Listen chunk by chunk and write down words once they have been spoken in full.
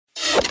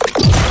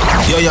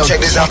Yo, check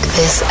this out.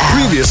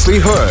 Previously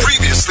heard.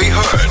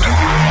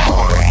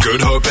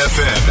 Good Hope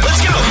FM.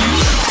 Let's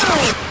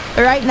go.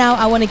 Right now,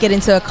 I want to get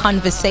into a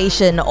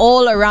conversation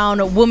all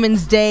around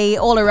Women's Day,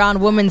 all around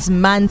Women's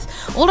Month,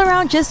 all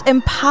around just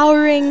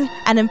empowering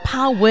and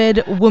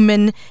empowered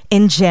women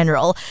in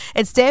general.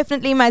 It's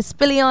definitely my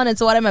spillion. It's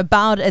what I'm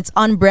about. It's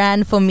on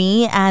brand for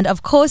me. And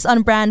of course,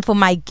 on brand for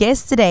my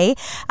guest today.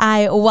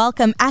 I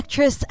welcome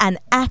actress and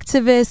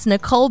activist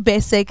Nicole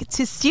Bessick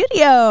to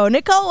studio.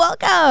 Nicole,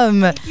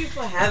 welcome. Thank you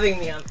for having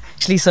me. I'm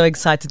actually so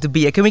excited to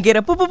be here. Can we get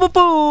a boo boo boo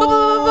boo? Boo, boo,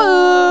 boo,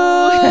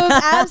 boo.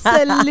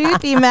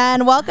 Absolutely,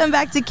 man. Welcome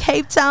back to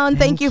Cape Town.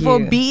 Thank you for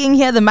being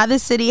here. The Mother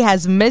City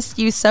has missed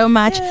you so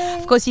much. Yay.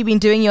 Of course, you've been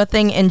doing your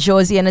thing in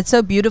Jersey, and it's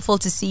so beautiful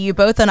to see you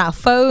both on our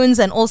phones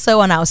and also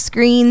on our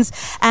screens.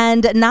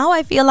 And now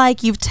I feel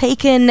like you've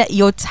taken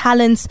your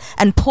talents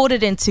and poured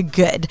it into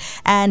good.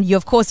 And you,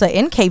 of course, are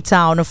in Cape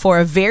Town for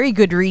a very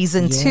good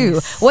reason too.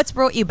 What's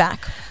brought you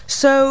back?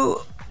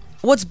 So,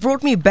 what's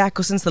brought me back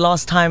since the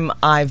last time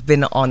I've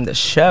been on the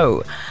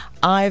show,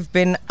 I've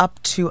been up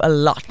to a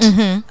lot.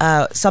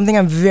 Something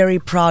I'm very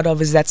proud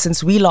of is that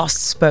since we last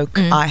spoke,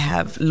 I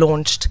have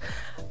launched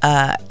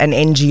an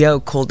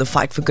NGO called the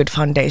Fight for Good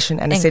Foundation.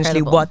 And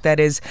essentially what that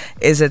is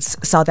it's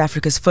South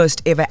Africa's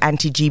first ever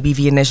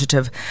anti-GBV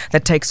initiative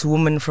that takes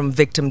women from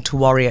victim to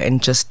warrior in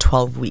just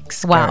 12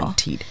 weeks,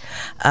 guaranteed.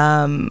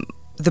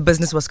 The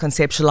business was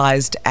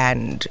conceptualized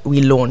and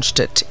we launched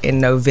it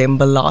in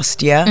November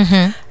last year.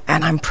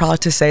 And I'm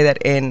proud to say that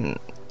in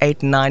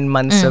 8-9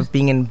 months of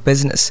being in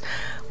business,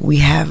 we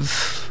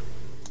have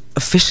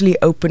officially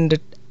opened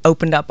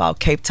up our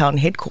Cape Town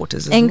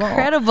headquarters as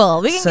Incredible.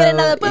 Well. We can get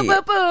another boo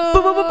boo boo.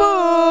 Boo boo boo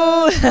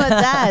boo. For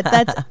that.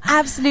 That's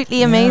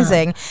absolutely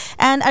amazing.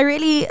 And I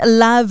really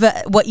love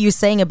what you're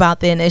saying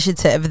about the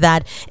initiative,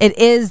 that it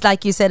is,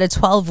 like you said, a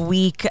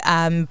 12-week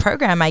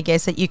program, I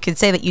guess, that you could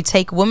say that you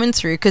take women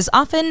through. Because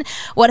often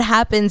what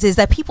happens is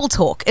that people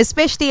talk,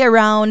 especially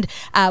around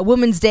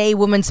Women's Day,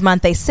 Women's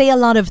Month. They say a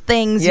lot of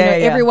things.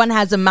 Everyone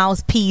has a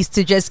mouthpiece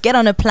to just get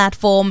on a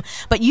platform.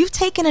 But you've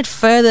taken it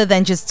further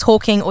than just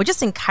talking or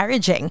just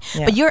encouraging.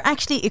 But you're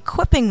actually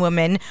equipping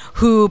women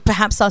who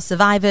perhaps are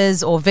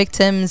survivors or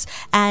victims,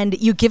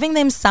 and you're giving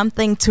them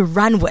something to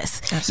run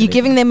with. Absolutely. You're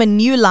giving them a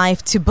new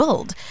life to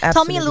build. Absolutely.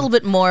 Tell me a little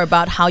bit more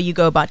about how you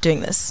go about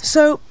doing this.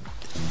 So,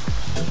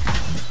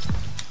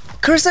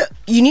 Carissa,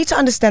 you need to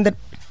understand that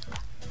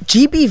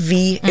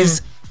GBV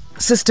is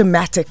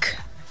systematic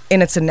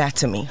in its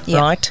anatomy,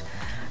 right?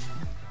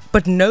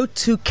 But no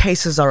two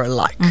cases are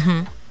alike.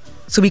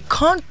 So we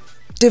can't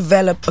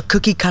develop a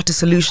cookie cutter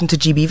solution to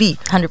GBV.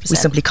 100%. We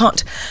simply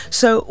can't.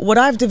 So what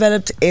I've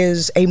developed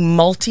is a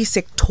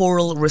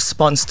multi-sectoral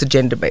response to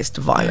gender-based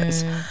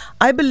violence.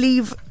 I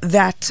believe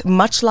that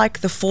much like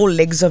the 4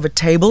 legs of a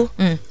table,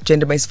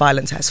 gender-based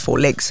violence has 4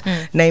 legs,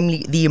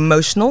 namely the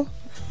emotional,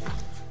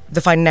 the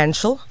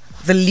financial,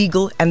 the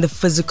legal, and the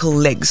physical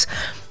legs.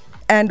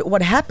 And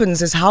what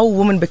happens is how a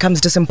woman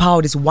becomes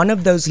disempowered is one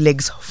of those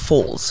legs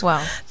falls.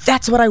 Wow.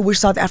 That's what I wish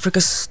South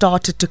Africa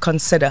started to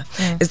consider,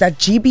 is that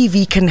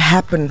GBV can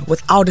happen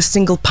without a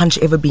single punch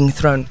ever being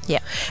thrown.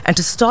 And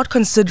to start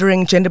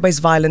considering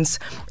gender-based violence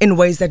in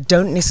ways that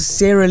don't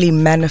necessarily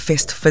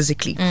manifest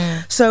physically.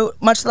 So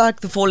much like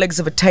the 4 legs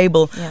of a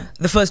table,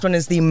 the first one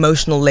is the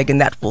emotional leg, and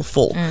that will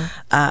fall.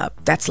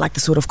 That's like the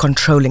sort of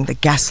controlling, the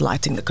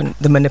gaslighting,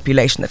 the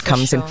manipulation that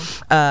comes in.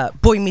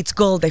 Boy meets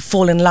girl, they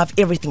fall in love,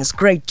 everything's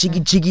great,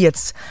 jiggy,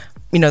 it's,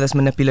 those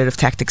manipulative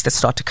tactics that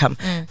start to come.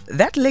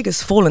 That leg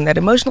has fallen, that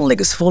emotional leg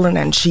has fallen,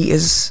 and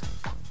she's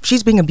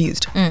being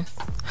abused.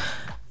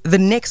 The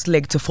next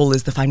leg to fall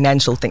is the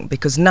financial thing,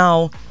 because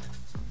now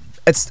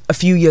it's a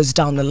few years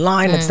down the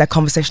line, it's that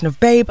conversation of,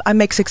 babe, I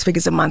make 6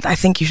 figures a month, I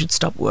think you should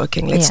stop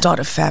working, let's start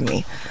a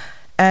family.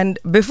 And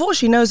before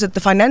she knows it, the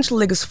financial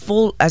leg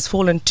has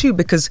fallen too,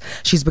 because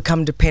she's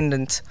become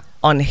dependent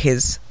on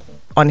his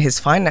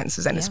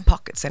finances and his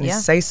pockets and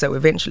his say-so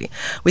eventually.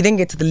 We then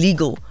get to the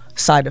legal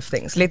side of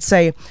things. Let's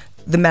say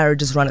the marriage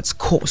has run its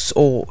course,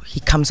 or he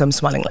comes home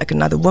smiling like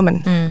another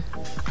woman.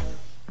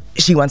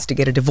 She wants to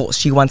get a divorce.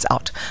 She wants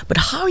out. But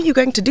how are you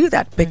going to do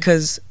that?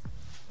 Because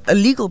a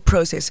legal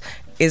process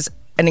is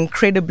an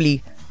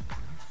incredibly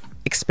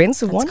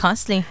expensive one. It's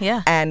costly,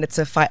 and it's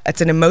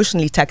an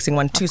emotionally taxing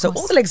one too. So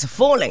all the legs are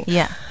falling.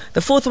 The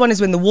 4th one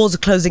is when the walls are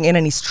closing in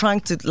and he's trying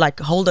to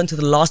hold on to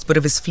the last bit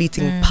of his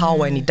fleeting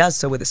power, and he does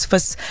so with his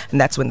fists,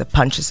 and that's when the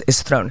punch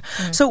is thrown.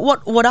 So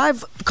what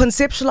I've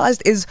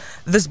conceptualized is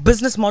this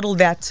business model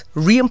that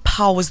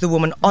re-empowers the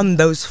woman on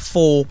those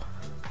 4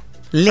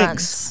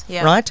 legs,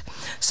 right?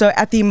 So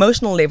at the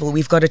emotional level,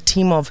 we've got a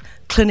team of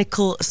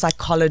clinical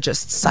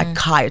psychologists,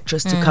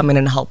 psychiatrists who come in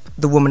and help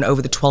the woman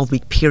over the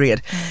 12-week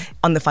period.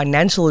 On the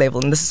financial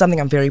level, and this is something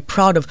I'm very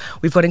proud of,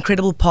 we've got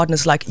incredible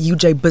partners like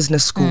UJ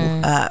Business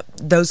School,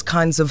 those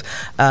kinds of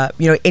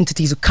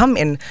entities who come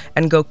in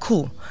and go,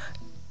 cool,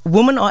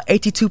 women are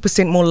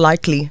 82% more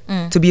likely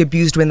to be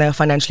abused when they are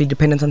financially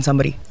dependent on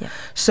somebody.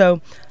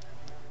 So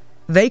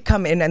they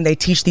come in and they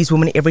teach these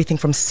women everything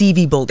from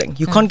CV building.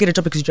 You can't get a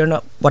job because you don't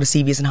know what a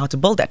CV is and how to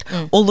build that.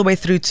 All the way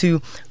through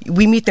to,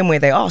 we meet them where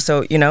they are.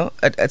 So,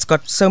 it's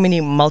got so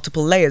many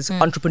multiple layers,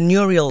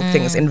 entrepreneurial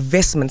things,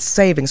 investments,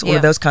 savings, all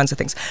of those kinds of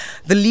things.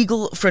 The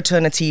legal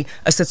fraternity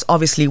assists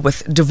obviously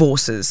with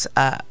divorces,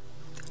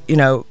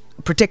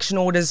 protection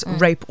orders,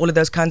 rape, all of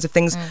those kinds of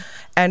things.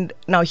 And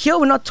now here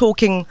we're not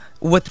talking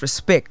with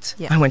respect.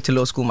 I went to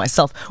law school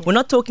myself. We're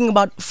not talking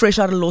about fresh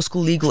out of law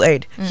school legal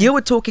aid. Here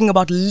we're talking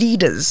about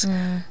leaders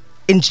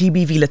in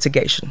GBV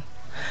litigation.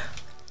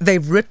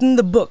 They've written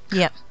the book.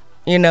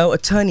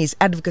 Attorneys,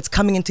 advocates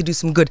coming in to do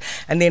some good.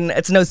 And then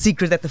it's no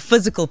secret that the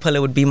physical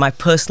pillar would be my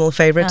personal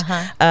favorite.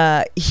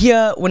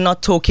 Here we're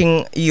not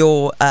talking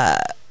your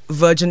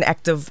Virgin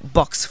Active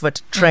box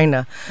fit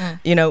trainer,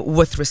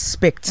 with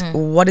respect.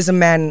 What is a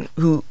man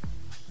who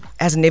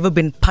has never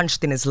been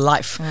punched in his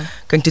life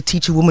going to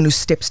teach a woman who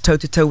steps toe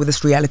to toe with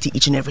this reality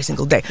each and every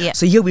single day?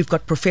 So here we've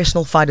got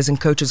professional fighters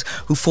and coaches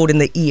who fought in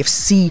the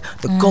EFC,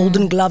 the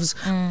Golden Gloves,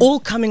 all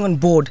coming on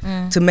board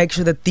to make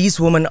sure that these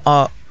women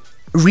are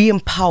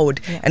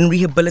re-empowered and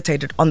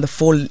rehabilitated on the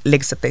 4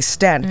 legs that they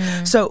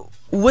stand. So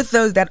with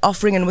that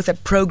offering and with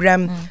that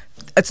program,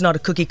 it's not a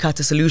cookie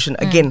cutter solution.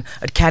 Again,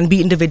 it can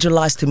be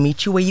individualized to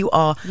meet you where you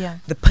are.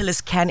 The pillars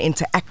can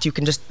interact. You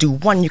can just do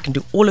one, you can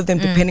do all of them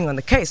depending on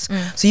the case.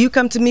 So you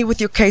come to me with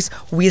your case,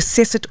 we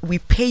assess it, we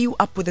pair you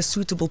up with a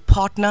suitable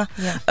partner,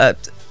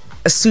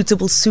 a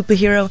suitable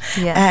superhero,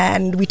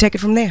 and we take it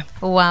from there.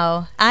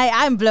 Wow.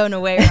 I'm blown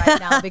away right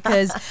now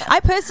because I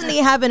personally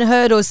haven't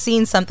heard or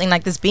seen something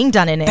like this being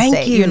done in SA.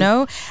 Thank you.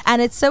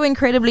 And it's so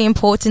incredibly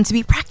important to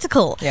be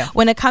practical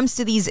when it comes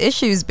to these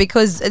issues,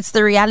 because it's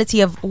the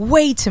reality of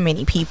way too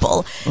many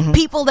people,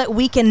 people that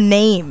we can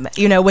name,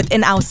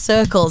 within our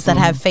circles that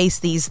have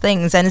faced these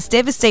things. And it's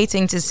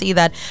devastating to see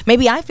that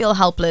maybe I feel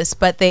helpless,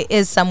 but there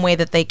is some way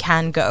that they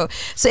can go.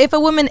 So if a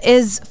woman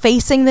is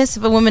facing this,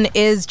 if a woman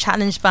is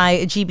challenged by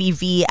a GBV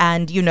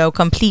and,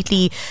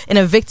 completely in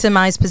a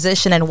victimized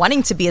position and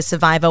wanting to be a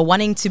survivor,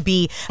 wanting to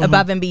be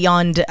above and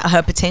beyond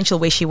her potential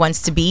where she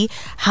wants to be,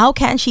 how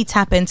can she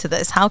tap into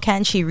this? How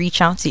can she reach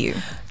out to you?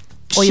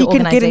 Or she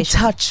can get in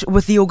touch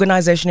with the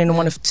organization in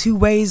one of 2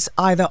 ways,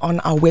 either on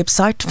our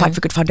website,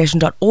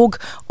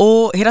 fightforgoodfoundation.org,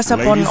 or hit us up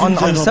on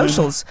the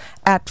socials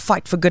at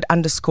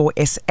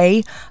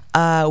fightforgood_SA.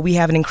 We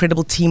have an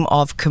incredible team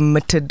of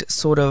committed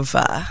sort of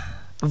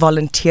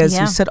volunteers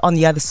who sit on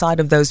the other side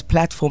of those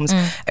platforms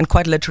and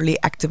quite literally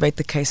activate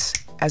the case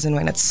as and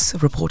when it's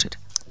reported.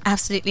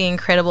 Absolutely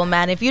incredible,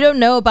 man. If you don't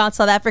know about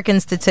South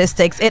African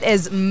statistics, it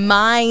is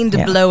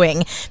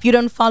mind-blowing. If you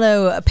don't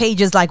follow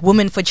pages like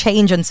Women for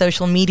Change on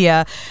social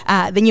media,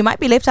 then you might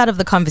be left out of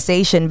the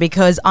conversation,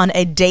 because on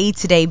a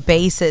day-to-day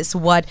basis,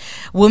 what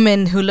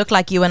women who look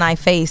like you and I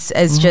face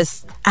is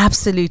just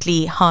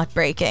absolutely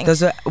heartbreaking.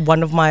 Those are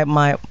one of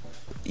my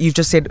you've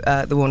just said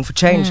the Women for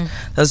Change.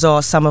 Those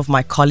are some of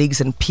my colleagues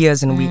and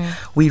peers, and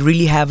we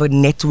really have a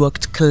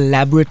networked,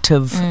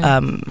 collaborative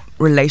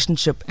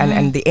relationship,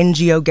 and the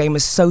NGO game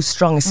is so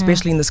strong,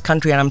 especially in this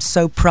country, and I'm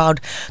so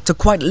proud to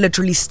quite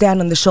literally stand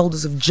on the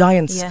shoulders of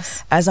giants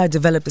as I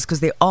develop this,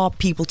 because there are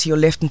people to your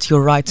left and to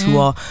your right who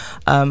are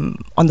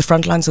on the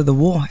front lines of the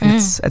war, and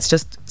it's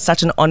just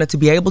such an honor to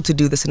be able to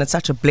do this, and it's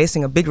such a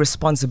blessing, a big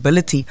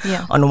responsibility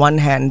on one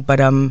hand,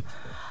 but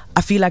I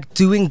feel like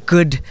doing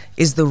good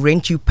is the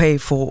rent you pay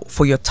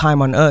for your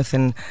time on earth,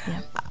 and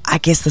I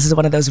guess this is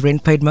one of those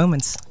rent-paid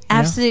moments.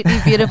 Absolutely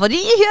beautiful.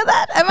 Did you hear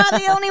that? Am I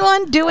the only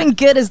one? Doing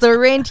good is the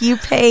rent you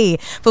pay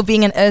for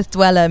being an earth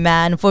dweller,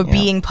 man, for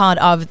being part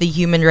of the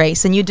human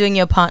race. And you're doing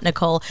your part,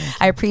 Nicole.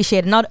 I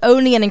appreciate it. Not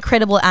only an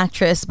incredible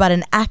actress, but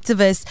an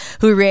activist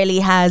who really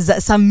has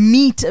some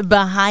meat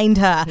behind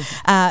her.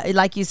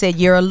 Like you said,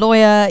 you're a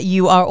lawyer.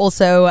 You are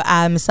also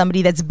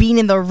somebody that's been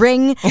in the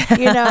ring,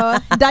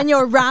 done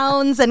your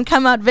rounds and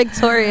come out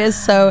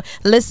victorious. So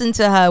listen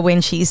to her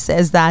when she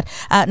says that.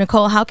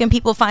 Nicole, how can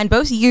people find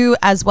both you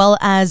as well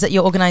as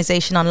your organization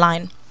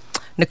online?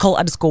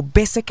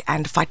 Nicole_Bessick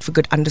and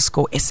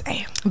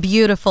fightforgood_SA.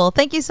 Beautiful.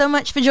 Thank you so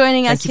much for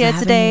joining us here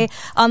today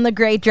on The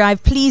Great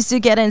Drive. Please do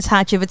get in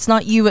touch. If it's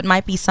not you, it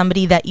might be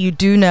somebody that you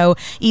do know.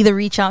 Either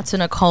reach out to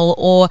Nicole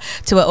or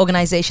to our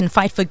organization,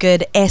 Fight for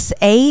Good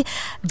SA.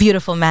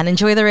 Beautiful, man.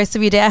 Enjoy the rest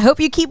of your day. I hope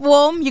you keep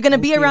warm. You're going to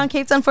be around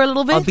Cape Town for a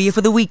little bit? I'll be here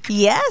for the week.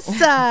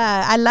 Yes.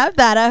 I love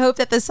that. I hope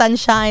that the sun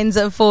shines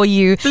for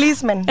you.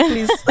 Please, man.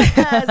 Please.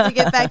 As we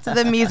get back to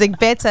the music,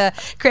 Better,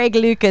 Craig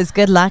Lucas,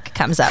 Good Luck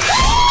comes up.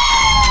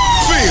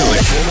 Feel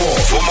it.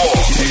 For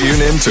more,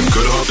 tune in to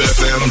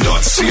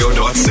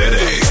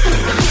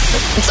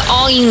goodhopefm.co.za. It's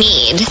all you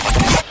need.